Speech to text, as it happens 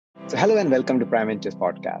So hello and welcome to Prime Ventures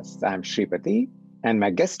Podcast. I'm Shripati and my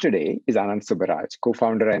guest today is Anand Subbaraj,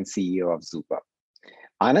 co-founder and CEO of Zuper.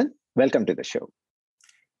 Anand, welcome to the show.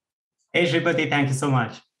 Hey Shripati, thank you so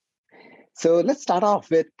much. So let's start off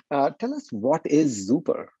with, tell us what is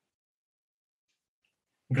Zuper?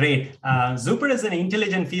 Great. Zuper is an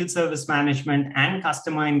intelligent field service management and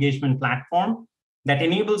customer engagement platform that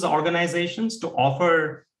enables organizations to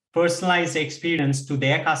offer personalized experience to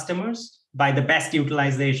their customers by the best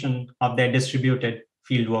utilization of their distributed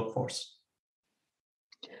field workforce.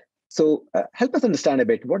 So help us understand a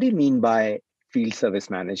bit, what do you mean by field service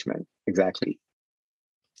management exactly?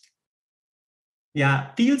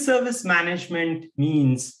 Yeah, field service management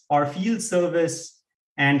means, or field service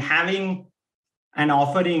and having and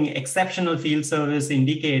offering exceptional field service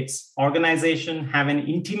indicates organizations have an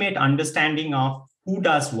intimate understanding of who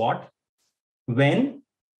does what, when,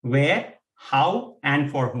 where, how, and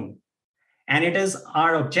for whom. And it is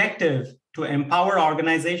our objective to empower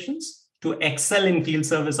organizations to excel in field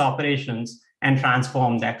service operations and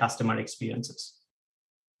transform their customer experiences.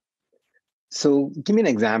 So give me an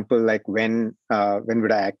example, like when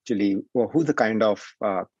would I actually, or who's the kind of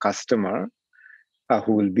customer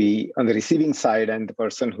who will be on the receiving side and the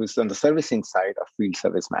person who's on the servicing side of field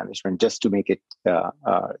service management, just to make it,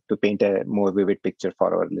 to paint a more vivid picture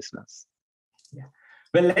for our listeners. Yeah.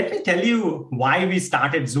 Well, let me tell you why we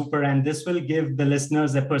started Zuper, and this will give the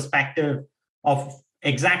listeners a perspective of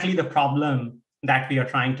exactly the problem that we are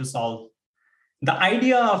trying to solve. The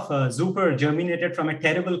idea of Zuper germinated from a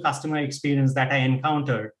terrible customer experience that I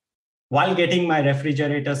encountered while getting my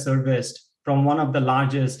refrigerator serviced from one of the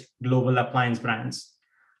largest global appliance brands.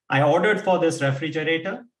 I ordered for this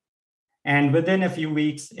refrigerator, and within a few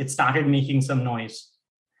weeks, it started making some noise.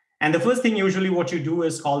 And the first thing usually what you do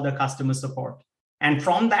is call the customer support. And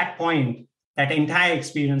from that point, that entire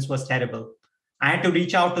experience was terrible. I had to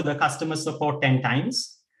reach out to the customer support 10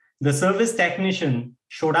 times. The service technician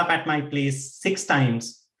showed up at my place 6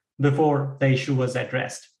 times before the issue was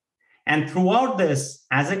addressed. And throughout this,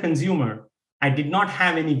 as a consumer, I did not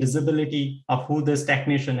have any visibility of who this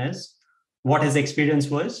technician is, what his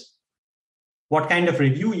experience was, what kind of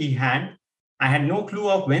review he had. I had no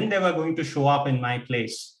clue of when they were going to show up in my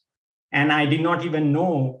place. And I did not even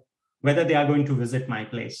know whether they are going to visit my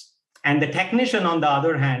place. And the technician, on the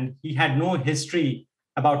other hand, he had no history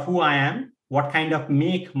about who I am, what kind of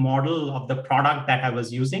make, model of the product that I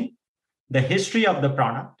was using, the history of the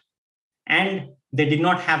product, and they did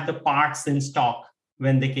not have the parts in stock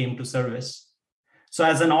when they came to service. So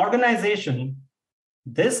as an organization,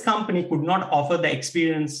 this company could not offer the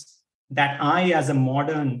experience that I, as a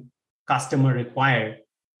modern customer, required.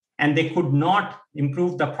 And they could not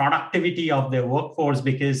improve the productivity of their workforce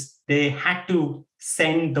because they had to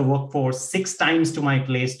send the workforce 6 times to my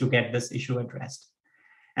place to get this issue addressed.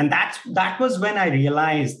 And that was when I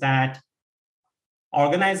realized that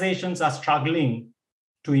organizations are struggling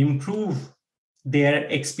to improve their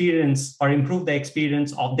experience or improve the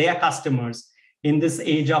experience of their customers in this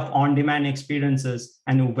age of on-demand experiences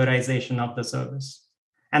and Uberization of the service.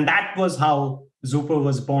 And that was how Zuper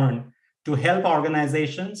was born, to help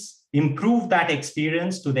organizations improve that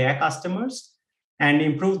experience to their customers and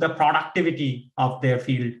improve the productivity of their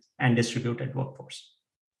field and distributed workforce.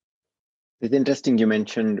 It's interesting you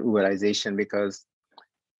mentioned Uberization because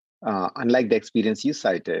unlike the experience you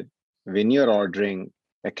cited, when you're ordering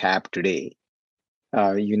a cab today,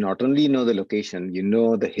 you not only know the location, you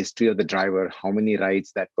know the history of the driver, how many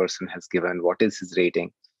rides that person has given, what is his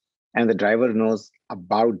rating, and the driver knows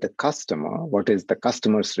about the customer, what is the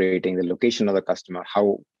customer's rating, the location of the customer,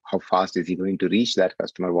 how fast is he going to reach that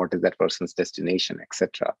customer, what is that person's destination,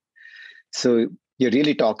 etc. So you're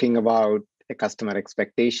really talking about a customer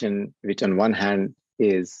expectation, which on one hand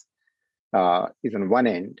is on one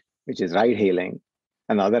end, which is ride hailing,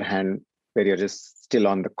 on the other hand, where you're just still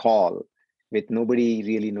on the call with nobody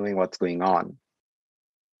really knowing what's going on.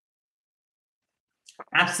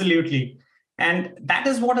 Absolutely. And that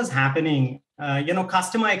is what is happening.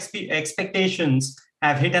 Customer expectations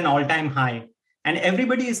have hit an all-time high. And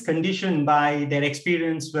everybody is conditioned by their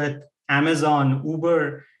experience with Amazon,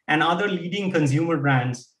 Uber, and other leading consumer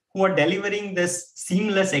brands who are delivering this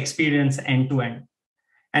seamless experience end-to-end.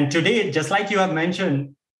 And today, just like you have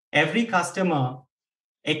mentioned, every customer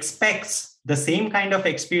expects the same kind of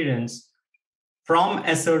experience from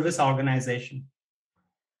a service organization,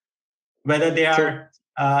 whether they are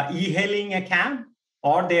e-hailing a cab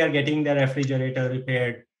or they are getting their refrigerator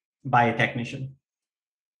repaired by a technician.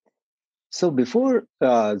 So before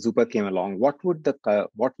Zuper came along, what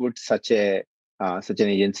would such an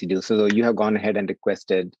agency do? So you have gone ahead and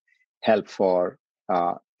requested help for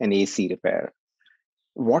an AC repair.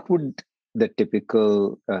 what would the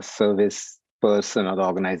typical service person or the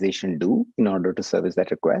organization do in order to service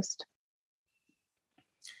that request?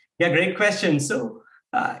 Yeah, great question. So,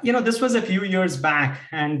 this was a few years back,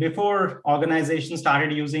 and before organizations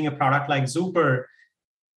started using a product like Zuper,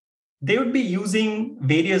 they would be using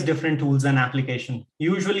various different tools and application.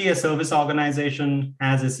 Usually a service organization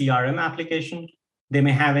has a CRM application. They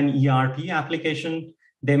may have an ERP application.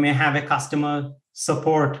 They may have a customer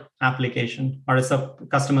support application or a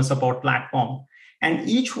customer support platform. And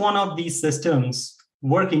each one of these systems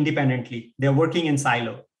work independently. They're working in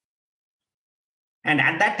silo. And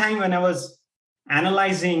at that time, when I was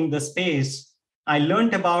analyzing the space, I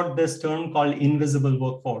learned about this term called invisible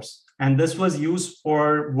workforce. And this was used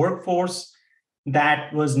for workforce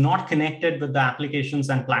that was not connected with the applications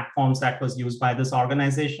and platforms that was used by this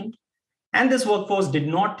organization. And this workforce did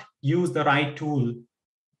not use the right tool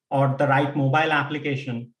or the right mobile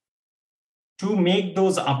application to make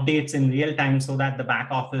those updates in real time so that the back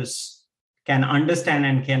office can understand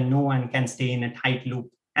and can know and can stay in a tight loop.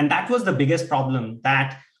 And that was the biggest problem,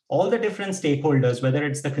 that all the different stakeholders, whether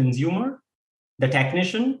it's the consumer, the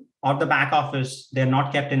technician, or the back office, they're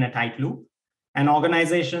not kept in a tight loop. And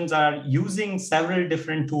organizations are using several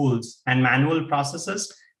different tools and manual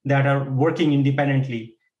processes that are working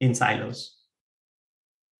independently in silos.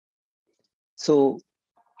 So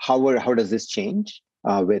how does this change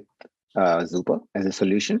with Zuper as a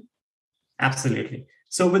solution? Absolutely.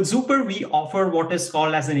 So with Zuper, we offer what is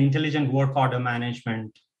called as an intelligent work order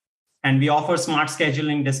management. And we offer smart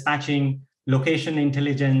scheduling, dispatching, location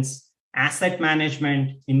intelligence, asset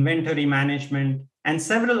management, inventory management, and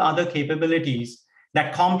several other capabilities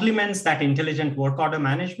that complements that intelligent work order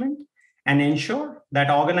management and ensure that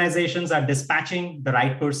organizations are dispatching the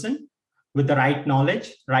right person with the right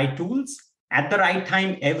knowledge, right tools, at the right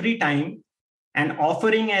time, every time, and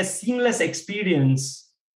offering a seamless experience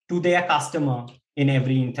to their customer in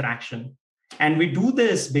every interaction. And we do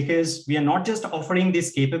this because we are not just offering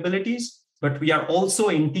these capabilities, but we are also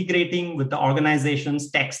integrating with the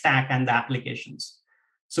organization's tech stack and the applications.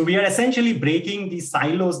 So we are essentially breaking these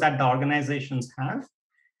silos that the organizations have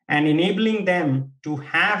and enabling them to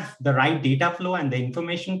have the right data flow and the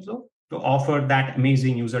information flow to offer that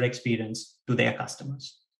amazing user experience to their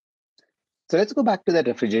customers. So let's go back to that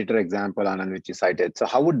refrigerator example, Anand, which you cited. So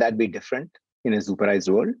how would that be different in a Zuperized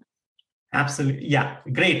world? Absolutely. Yeah,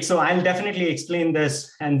 great. So I'll definitely explain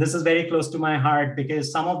this. And this is very close to my heart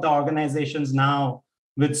because some of the organizations now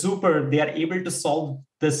with Zuper, they are able to solve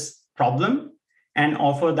this problem and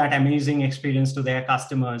offer that amazing experience to their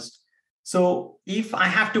customers. So if I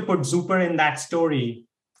have to put Zuper in that story,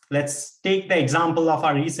 let's take the example of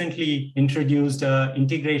our recently introduced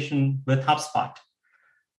integration with HubSpot.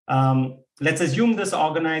 Let's assume this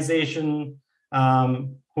organization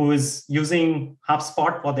who is using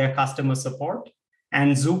HubSpot for their customer support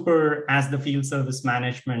and Zuper as the field service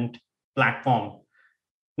management platform.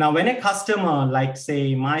 Now, when a customer, like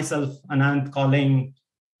say myself, Anand, calling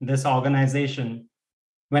this organization,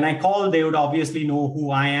 when I call, they would obviously know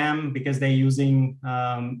who I am because they're using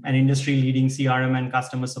an industry-leading CRM and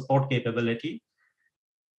customer support capability.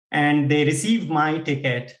 And they receive my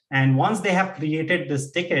ticket. And once they have created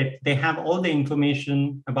this ticket, they have all the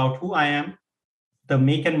information about who I am, the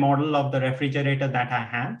make and model of the refrigerator that I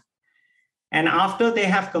have. And after they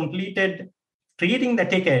have completed creating the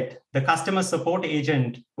ticket, the customer support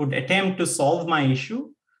agent would attempt to solve my issue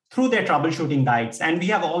through their troubleshooting guides. And we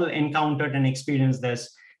have all encountered and experienced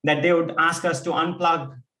this, that they would ask us to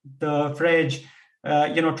unplug the fridge,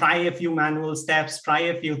 try a few manual steps, try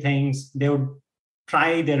a few things. They would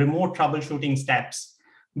try the remote troubleshooting steps.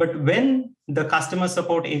 But when the customer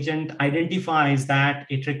support agent identifies that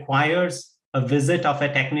it requires a visit of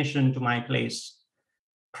a technician to my place,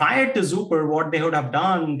 prior to Zuper, what they would have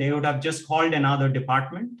done, they would have just called another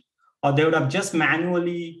department, or they would have just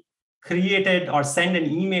manually created or send an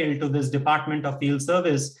email to this department of field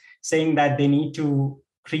service saying that they need to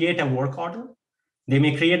create a work order. They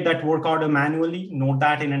may create that work order manually, note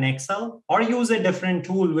that in an Excel, or use a different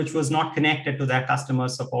tool which was not connected to their customer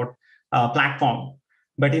support platform.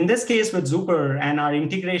 But in this case with Zuper and our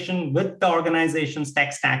integration with the organization's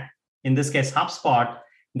tech stack, in this case HubSpot,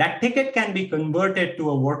 that ticket can be converted to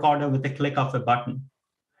a work order with a click of a button.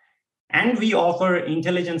 And we offer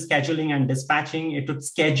intelligent scheduling and dispatching. It would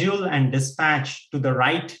schedule and dispatch to the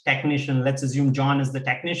right technician. Let's assume John is the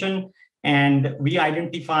technician. And we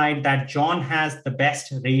identified that John has the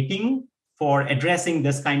best rating for addressing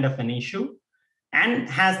this kind of an issue and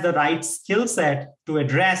has the right skill set to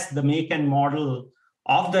address the make and model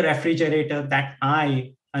of the refrigerator that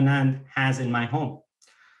I, Anand, has in my home.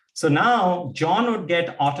 So now John would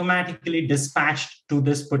get automatically dispatched to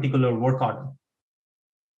this particular work order.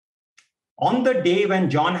 On the day when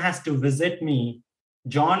John has to visit me,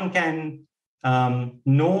 John can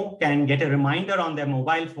can get a reminder on their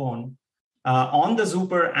mobile phone on the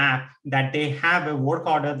Zuper app that they have a work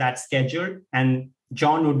order that's scheduled, and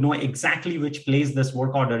John would know exactly which place this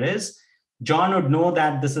work order is. John would know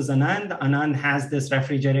that this is Anand. Anand has this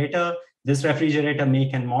refrigerator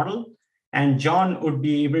make and model, and John would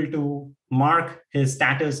be able to mark his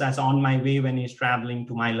status as on my way when he's traveling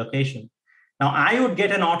to my location. Now, I would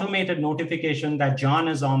get an automated notification that John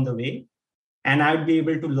is on the way, and I would be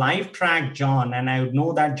able to live track John, and I would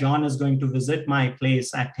know that John is going to visit my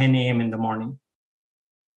place at 10 a.m. in the morning.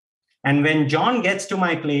 And when John gets to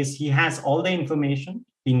my place, he has all the information.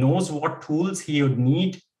 He knows what tools he would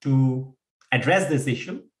need to address this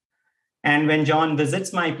issue. And when John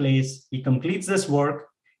visits my place, he completes this work.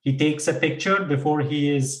 He takes a picture before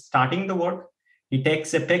he is starting the work. He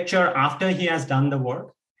takes a picture after he has done the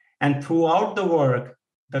work. And throughout the work,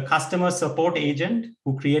 the customer support agent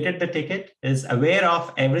who created the ticket is aware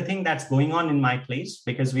of everything that's going on in my place,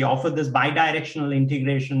 because we offer this bi-directional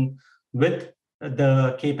integration with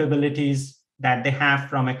the capabilities that they have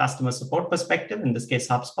from a customer support perspective, in this case,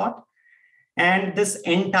 HubSpot. And this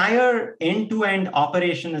entire end-to-end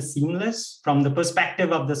operation is seamless from the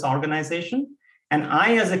perspective of this organization. And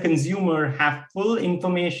I, as a consumer, have full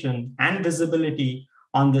information and visibility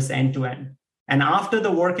on this end-to-end. And after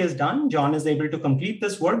the work is done, John is able to complete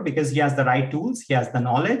this work because he has the right tools, he has the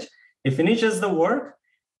knowledge. He finishes the work,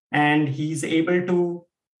 and he's able to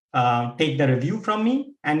take the review from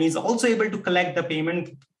me. And he's also able to collect the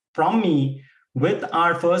payment from me with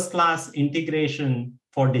our first-class integration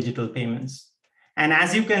for digital payments. And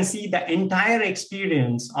as you can see, the entire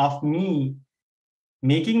experience of me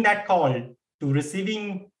making that call to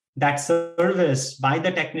receiving that service by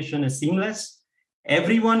the technician is seamless.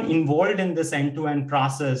 Everyone involved in this end-to-end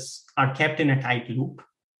process are kept in a tight loop.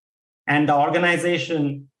 And the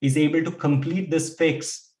organization is able to complete this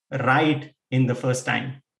fix right in the first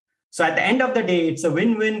time. So at the end of the day, it's a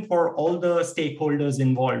win-win for all the stakeholders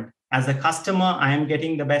involved. As a customer, I am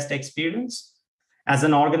getting the best experience. As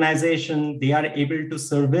an organization, they are able to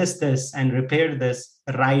service this and repair this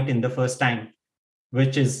right in the first time,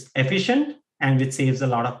 which is efficient and which saves a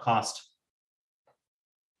lot of cost.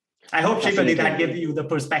 I hope, Shripati, that gives you the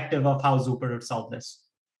perspective of how Zuper would solve this.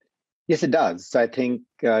 Yes, it does. So I think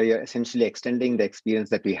you're essentially extending the experience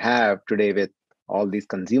that we have today with all these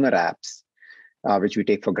consumer apps, which we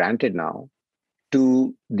take for granted now,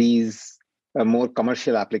 to these more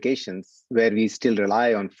commercial applications where we still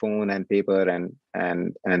rely on phone and paper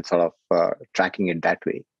and sort of tracking it that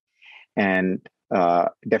way. And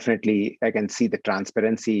definitely, I can see the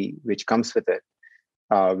transparency which comes with it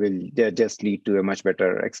will just lead to a much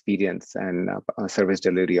better experience and service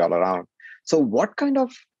delivery all around. So what kind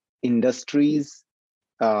of industries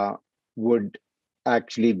would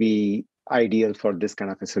actually be ideal for this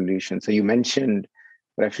kind of a solution? So you mentioned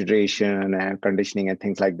refrigeration and conditioning and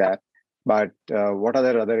things like that, but what are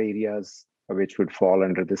the other areas which would fall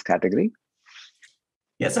under this category?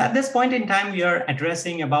 Yes, at this point in time, we are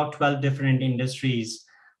addressing about 12 different industries.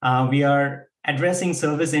 We are addressing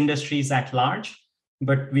service industries at large,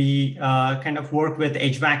 but we kind of work with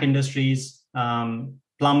HVAC industries,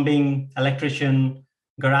 plumbing, electrician,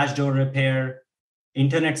 garage door repair,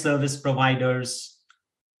 internet service providers,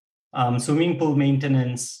 swimming pool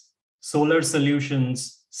maintenance, solar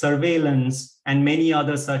solutions, surveillance, and many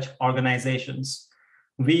other such organizations.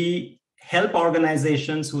 We help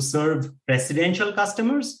organizations who serve residential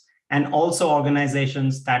customers and also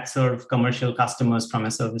organizations that serve commercial customers from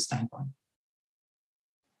a service standpoint.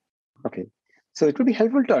 Okay. So it would be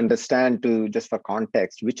helpful to understand, to just for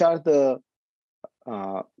context, which are the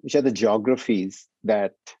geographies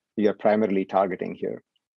that you're primarily targeting here?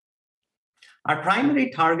 Our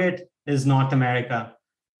primary target is North America.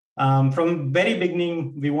 From very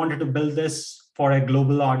beginning, we wanted to build this for a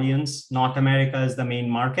global audience. North America is the main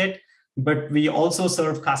market, but we also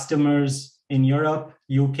serve customers in Europe,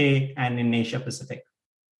 UK, and in Asia Pacific.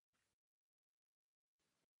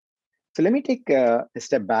 So let me take a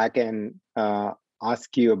step back and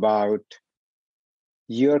ask you about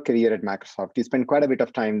your career at Microsoft. You spent quite a bit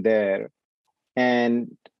of time there,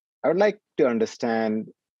 and I would like to understand,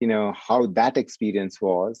 how that experience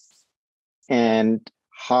was, and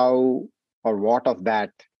how or what of that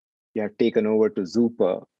you have taken over to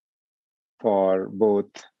Zuper for both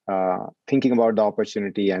thinking about the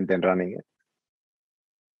opportunity and then running it.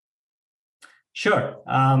 Sure.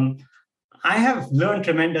 I have learned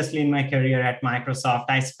tremendously in my career at Microsoft.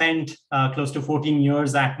 I spent close to 14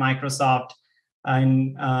 years at Microsoft,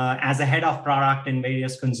 as a head of product in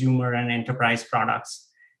various consumer and enterprise products.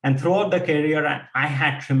 And throughout the career, I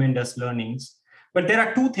had tremendous learnings. But there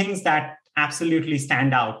are two things that absolutely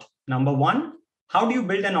stand out. Number one, how do you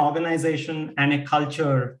build an organization and a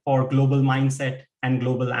culture for global mindset and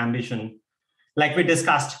global ambition? Like we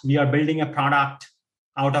discussed, we are building a product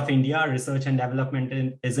out of India. Research and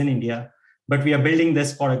development is in India, but we are building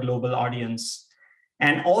this for a global audience.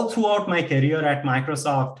 And all throughout my career at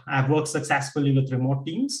Microsoft, I've worked successfully with remote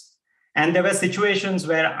teams. And there were situations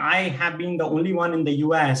where I have been the only one in the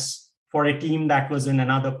US for a team that was in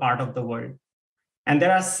another part of the world. And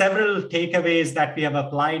there are several takeaways that we have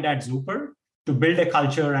applied at Zuper to build a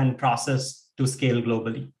culture and process to scale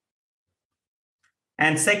globally.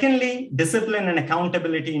 And secondly, discipline and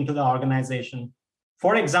accountability into the organization.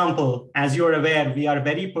 For example, as you're aware, we are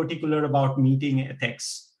very particular about meeting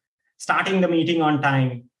ethics, starting the meeting on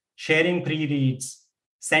time, sharing pre-reads,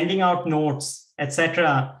 sending out notes,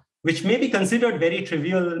 etc., which may be considered very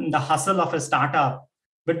trivial in the hustle of a startup.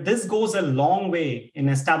 But this goes a long way in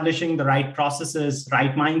establishing the right processes,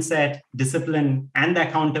 right mindset, discipline, and the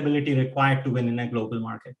accountability required to win in a global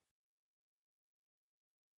market.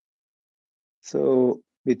 So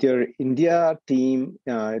with your India team,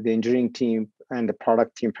 the engineering team, and the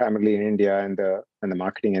product team primarily in India, and the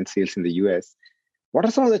marketing and sales in the US, what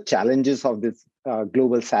are some of the challenges of this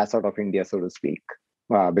global SaaS out of India, so to speak,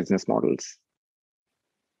 business models?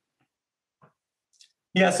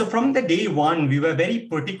 Yeah, so from the day one, we were very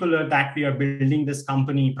particular that we are building this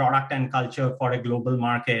company, product and culture for a global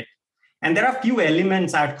market. And there are a few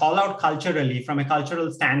elements I'd call out culturally, from a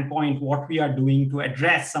cultural standpoint, what we are doing to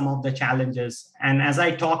address some of the challenges. And as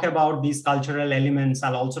I talk about these cultural elements,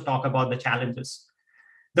 I'll also talk about the challenges.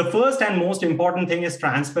 The first and most important thing is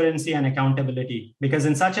transparency and accountability, because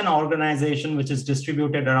in such an organization which is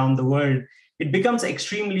distributed around the world, it becomes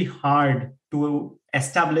extremely hard to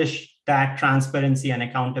establish that transparency and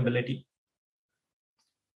accountability.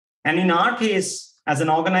 And in our case, as an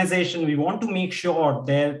organization, we want to make sure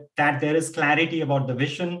that there is clarity about the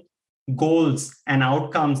vision, goals, and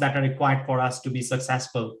outcomes that are required for us to be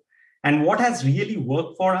successful. And what has really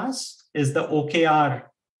worked for us is the OKR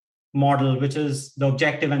model, which is the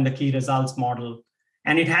objective and the key results model.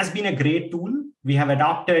 And it has been a great tool. We have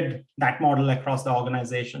adopted that model across the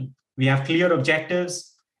organization. We have clear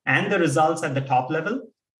objectives and the results at the top level.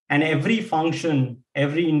 And every function,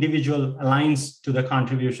 every individual aligns to the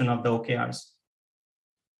contribution of the OKRs.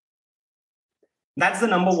 That's the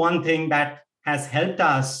number one thing that has helped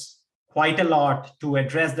us quite a lot to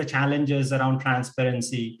address the challenges around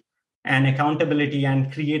transparency and accountability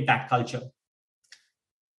and create that culture.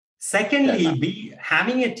 Secondly,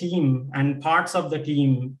 having a team and parts of the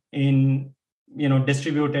team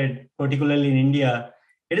distributed, particularly in India,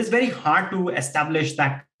 it is very hard to establish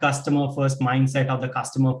that customer first mindset or the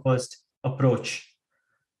customer first approach.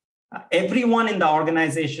 Everyone in the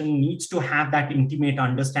organization needs to have that intimate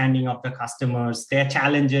understanding of the customers, their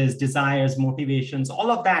challenges, desires, motivations, all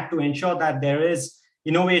of that, to ensure that there is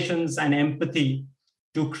innovations and empathy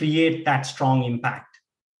to create that strong impact.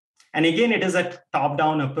 And again, it is a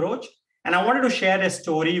top-down approach. And I wanted to share a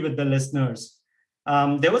story with the listeners.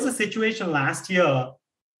 There was a situation last year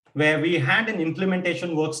where we had an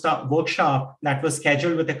implementation workshop that was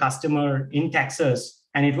scheduled with a customer in Texas.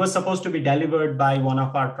 And it was supposed to be delivered by one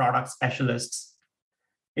of our product specialists.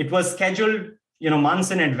 It was scheduled,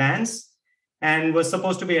 months in advance, and was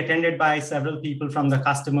supposed to be attended by several people from the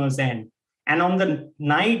customer's end. And on the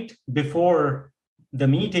night before the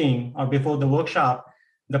meeting or before the workshop,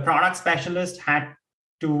 the product specialist had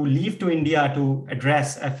to leave to India to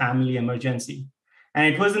address a family emergency.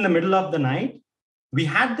 And it was in the middle of the night. We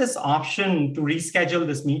had this option to reschedule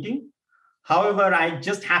this meeting. However, I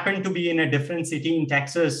just happened to be in a different city in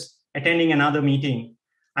Texas, attending another meeting.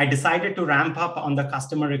 I decided to ramp up on the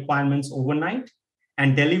customer requirements overnight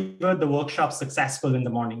and deliver the workshop successful in the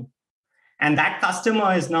morning. And that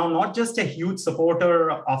customer is now not just a huge supporter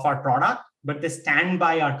of our product, but they stand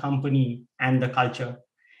by our company and the culture.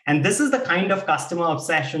 And this is the kind of customer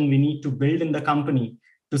obsession we need to build in the company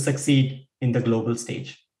to succeed in the global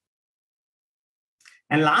stage.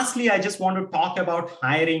 And lastly, I just want to talk about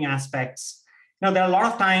hiring aspects. There are a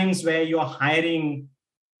lot of times where you're hiring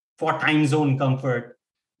for time zone comfort,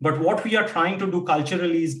 but what we are trying to do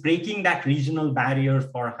culturally is breaking that regional barrier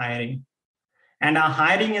for hiring. And our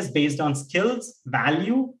hiring is based on skills,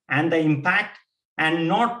 value, and the impact, and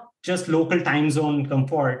not just local time zone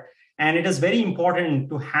comfort. And it is very important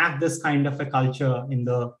to have this kind of a culture in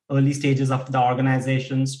the early stages of the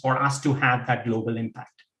organizations for us to have that global impact.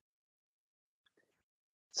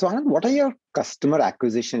 So Anand, what are your customer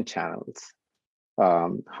acquisition channels?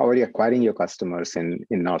 How are you acquiring your customers in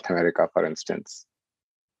North America, for instance?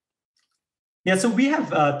 Yeah, so we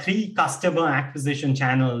have three customer acquisition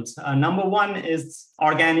channels. Number one is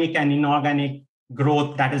organic and inorganic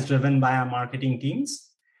growth that is driven by our marketing teams.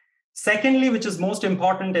 Secondly, which is most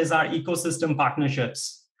important, is our ecosystem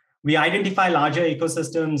partnerships. We identify larger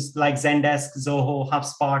ecosystems like Zendesk, Zoho,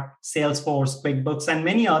 HubSpot, Salesforce, QuickBooks, and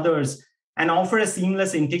many others, and offer a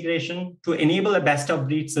seamless integration to enable a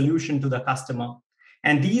best-of-breed solution to the customer.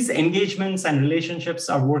 And these engagements and relationships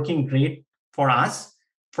are working great for us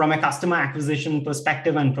from a customer acquisition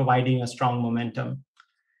perspective and providing a strong momentum.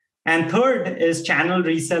 And third is channel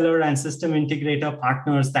reseller and system integrator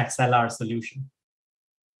partners that sell our solution.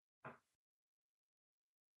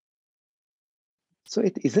 So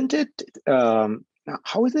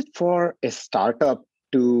how is it for a startup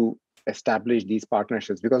to establish these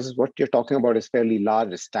partnerships? Because what you're talking about is fairly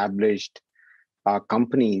large, established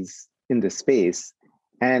companies in this space.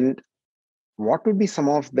 And what would be some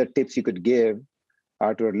of the tips you could give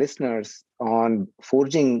to our listeners on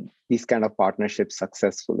forging these kind of partnerships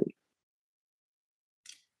successfully?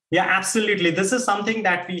 Yeah, absolutely. This is something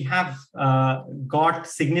that we have got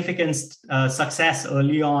significant success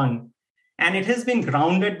early on. And it has been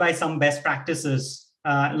grounded by some best practices.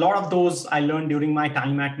 A lot of those I learned during my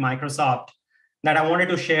time at Microsoft that I wanted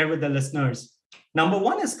to share with the listeners. Number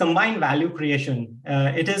one is combined value creation.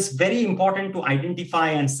 It is very important to identify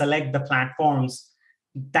and select the platforms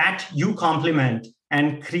that you complement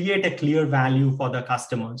and create a clear value for the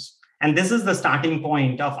customers. And this is the starting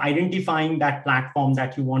point of identifying that platform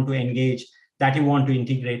that you want to engage, that you want to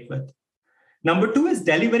integrate with. Number two is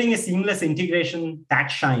delivering a seamless integration that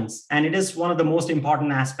shines. And it is one of the most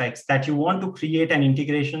important aspects that you want to create an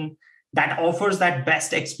integration that offers that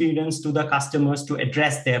best experience to the customers to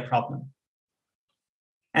address their problem.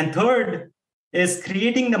 And third is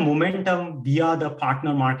creating the momentum via the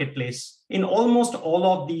partner marketplace. In almost all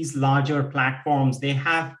of these larger platforms, they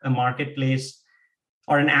have a marketplace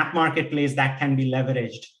or an app marketplace that can be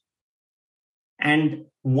leveraged. And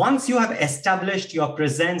once you have established your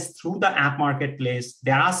presence through the app marketplace,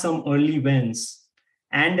 there are some early wins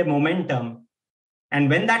and a momentum. And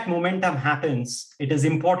when that momentum happens, it is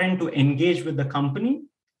important to engage with the company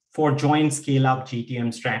for joint scale-up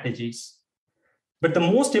GTM strategies. But the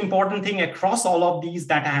most important thing across all of these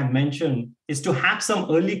that I have mentioned is to have some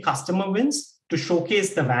early customer wins to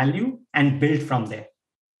showcase the value and build from there.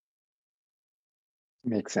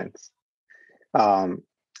 Makes sense.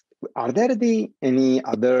 Are there any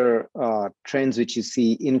other trends which you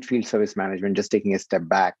see in field service management, just taking a step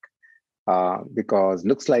back, because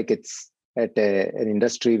looks like it's at an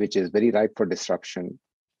industry which is very ripe for disruption.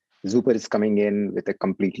 Zuper is coming in with a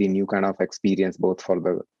completely new kind of experience, both for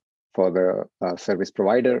the service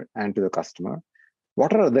provider and to the customer.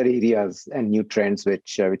 What are other areas and new trends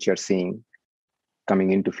which you're seeing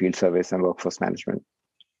coming into field service and workforce management?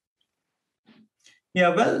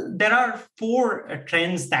 Yeah, well, there are four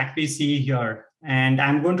trends that we see here, and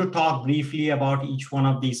I'm going to talk briefly about each one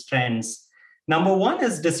of these trends. Number one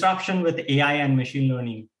is disruption with AI and machine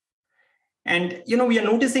learning. And, we are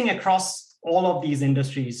noticing across all of these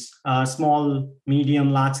industries, small,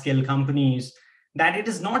 medium, large-scale companies, that it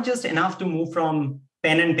is not just enough to move from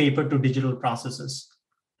pen and paper to digital processes.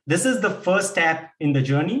 This is the first step in the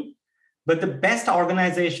journey, but the best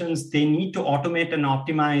organizations, they need to automate and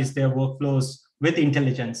optimize their workflows with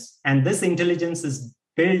intelligence. And this intelligence is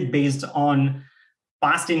built based on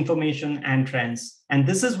past information and trends. And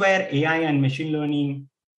this is where AI and machine learning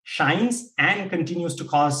shines and continues to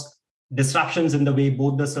cause disruptions in the way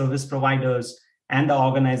both the service providers and the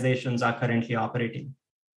organizations are currently operating.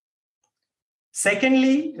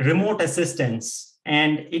 Secondly, remote assistance.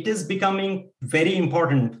 And it is becoming very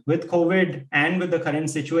important with COVID and with the current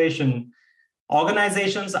situation.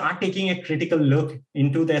 Organizations are taking a critical look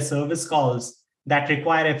into their service calls that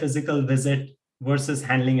require a physical visit versus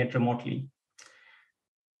handling it remotely.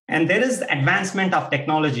 And there is advancement of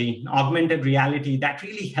technology, augmented reality, that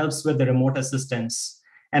really helps with the remote assistance.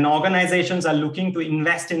 And organizations are looking to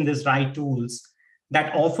invest in these right tools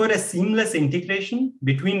that offer a seamless integration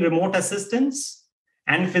between remote assistance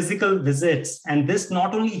and physical visits. And this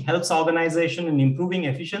not only helps organization in improving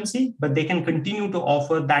efficiency, but they can continue to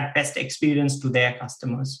offer that best experience to their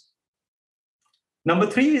customers. Number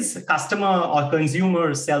three is customer or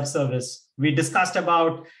consumer self-service. We discussed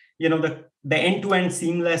about, the end-to-end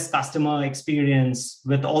seamless customer experience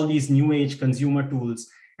with all these new age consumer tools.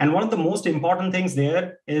 And one of the most important things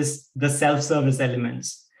there is the self-service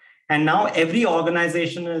elements. And now every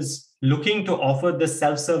organization is looking to offer the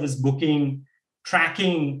self-service booking,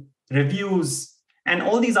 tracking, reviews, and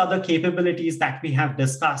all these other capabilities that we have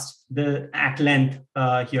discussed at length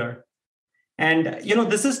here. And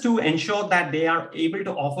this is to ensure that they are able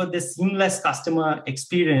to offer this seamless customer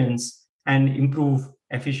experience and improve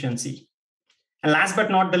efficiency. And last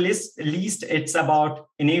but not the least, it's about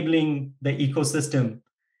enabling the ecosystem.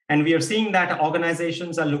 And we are seeing that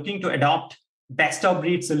organizations are looking to adopt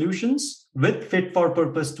best-of-breed solutions with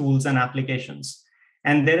fit-for-purpose tools and applications.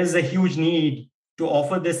 And there is a huge need to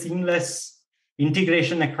offer this seamless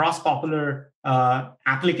integration across popular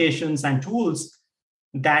applications and tools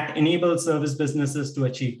that enable service businesses to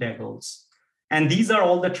achieve their goals. And these are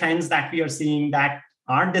all the trends that we are seeing that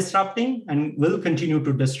are disrupting and will continue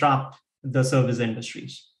to disrupt the service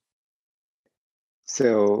industries.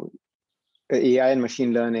 So AI and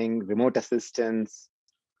machine learning, remote assistance,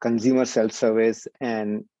 consumer self-service,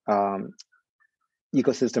 and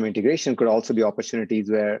ecosystem integration could also be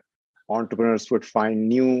opportunities where entrepreneurs would find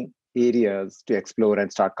new areas to explore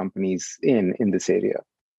and start companies in this area.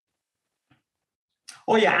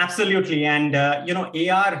 Oh, yeah, absolutely. And,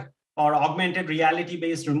 AR or augmented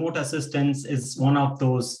reality-based remote assistance is one of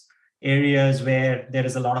those areas where there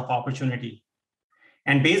is a lot of opportunity.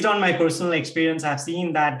 And based on my personal experience, I've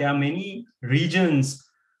seen that there are many regions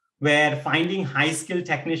where finding high-skilled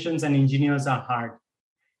technicians and engineers are hard.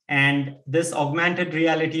 And this augmented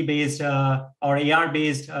reality-based or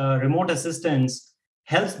AR-based remote assistance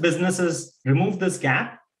helps businesses remove this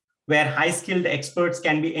gap where high-skilled experts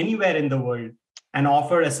can be anywhere in the world and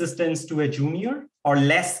offer assistance to a junior or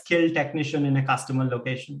less skilled technician in a customer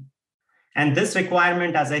location. And this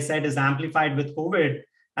requirement, as I said, is amplified with COVID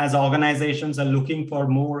as organizations are looking for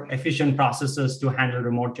more efficient processes to handle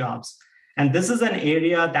remote jobs. And this is an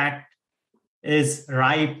area that is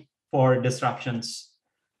ripe for disruptions.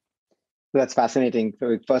 That's fascinating.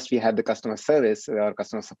 So first, we had the customer service or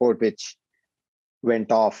customer support, which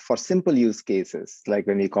went off for simple use cases, like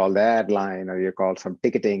when you call the airline or you call some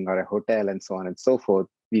ticketing or a hotel and so on and so forth.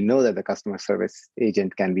 We know that the customer service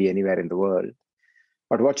agent can be anywhere in the world.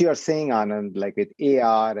 But what you are saying, Anand, like with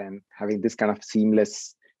AR and having this kind of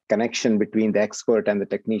seamless connection between the expert and the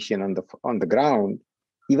technician on the ground,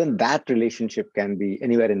 even that relationship can be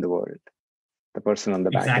anywhere in the world, the person on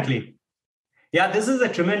the back end. Exactly. Yeah, this is a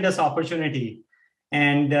tremendous opportunity.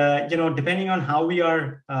 And, depending on how we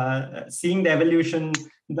are seeing the evolution,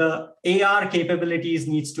 the AR capabilities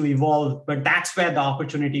needs to evolve, but that's where the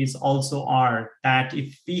opportunities also are, that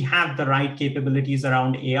if we have the right capabilities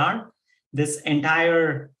around AR, this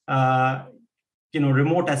entire,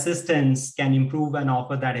 remote assistance can improve and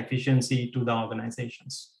offer that efficiency to the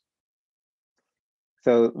organizations.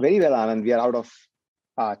 So very well, Anand, we are out of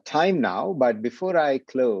time now, but before I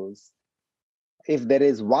close, if there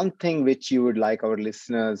is one thing which you would like our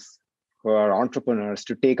listeners who are entrepreneurs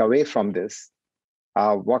to take away from this,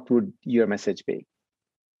 what would your message be?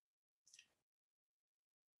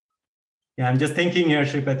 Yeah, I'm just thinking here,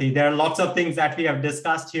 Shripati. There are lots of things that we have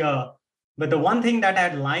discussed here, but the one thing that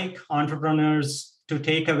I'd like entrepreneurs to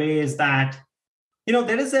take away is that,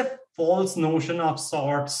 there is a false notion of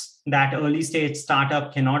sorts that early stage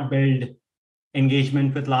startup cannot build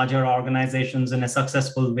engagement with larger organizations in a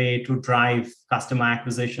successful way to drive customer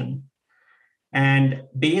acquisition. And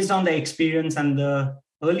based on the experience and the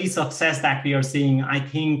early success that we are seeing, I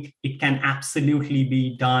think it can absolutely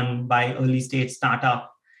be done by early stage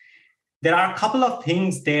startup. There are a couple of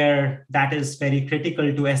things there that is very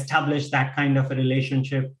critical to establish that kind of a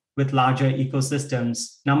relationship with larger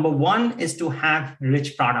ecosystems. Number one is to have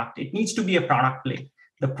rich product. It needs to be a product play.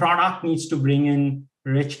 The product needs to bring in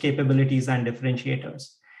rich capabilities and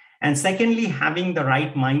differentiators. And secondly, having the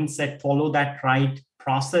right mindset, follow that right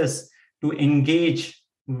process to engage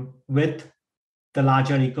with the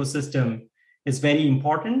larger ecosystem is very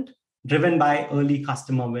important, driven by early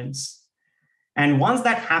customer wins. And once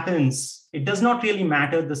that happens, it does not really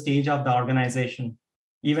matter the stage of the organization.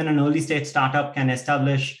 Even an early stage startup can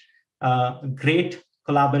establish great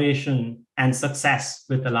collaboration and success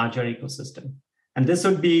with the larger ecosystem. And this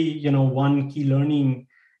would be, one key learning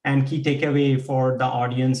and key takeaway for the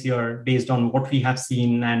audience here based on what we have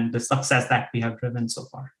seen and the success that we have driven so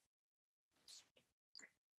far.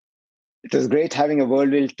 It was great having a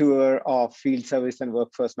whirlwind tour of field service and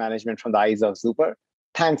workforce management from the eyes of Zuper.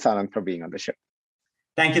 Thanks, Anand, for being on the show.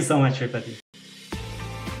 Thank you so much, Shripati.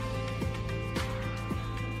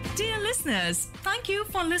 listeners, thank you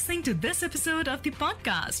for listening to this episode of the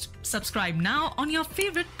podcast. Subscribe now on your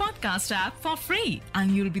favorite podcast app for free,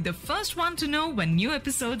 and you'll be the first one to know when new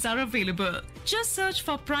episodes are available. Just search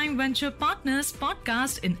for Prime Venture Partners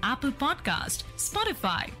Podcast in Apple Podcast,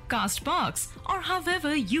 Spotify, Castbox, or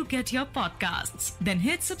however you get your podcasts. Then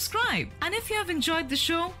hit subscribe. And if you have enjoyed the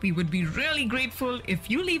show, we would be really grateful if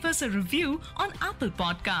you leave us a review on Apple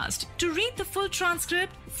Podcast. To read the full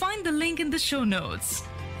transcript, find the link in the show notes.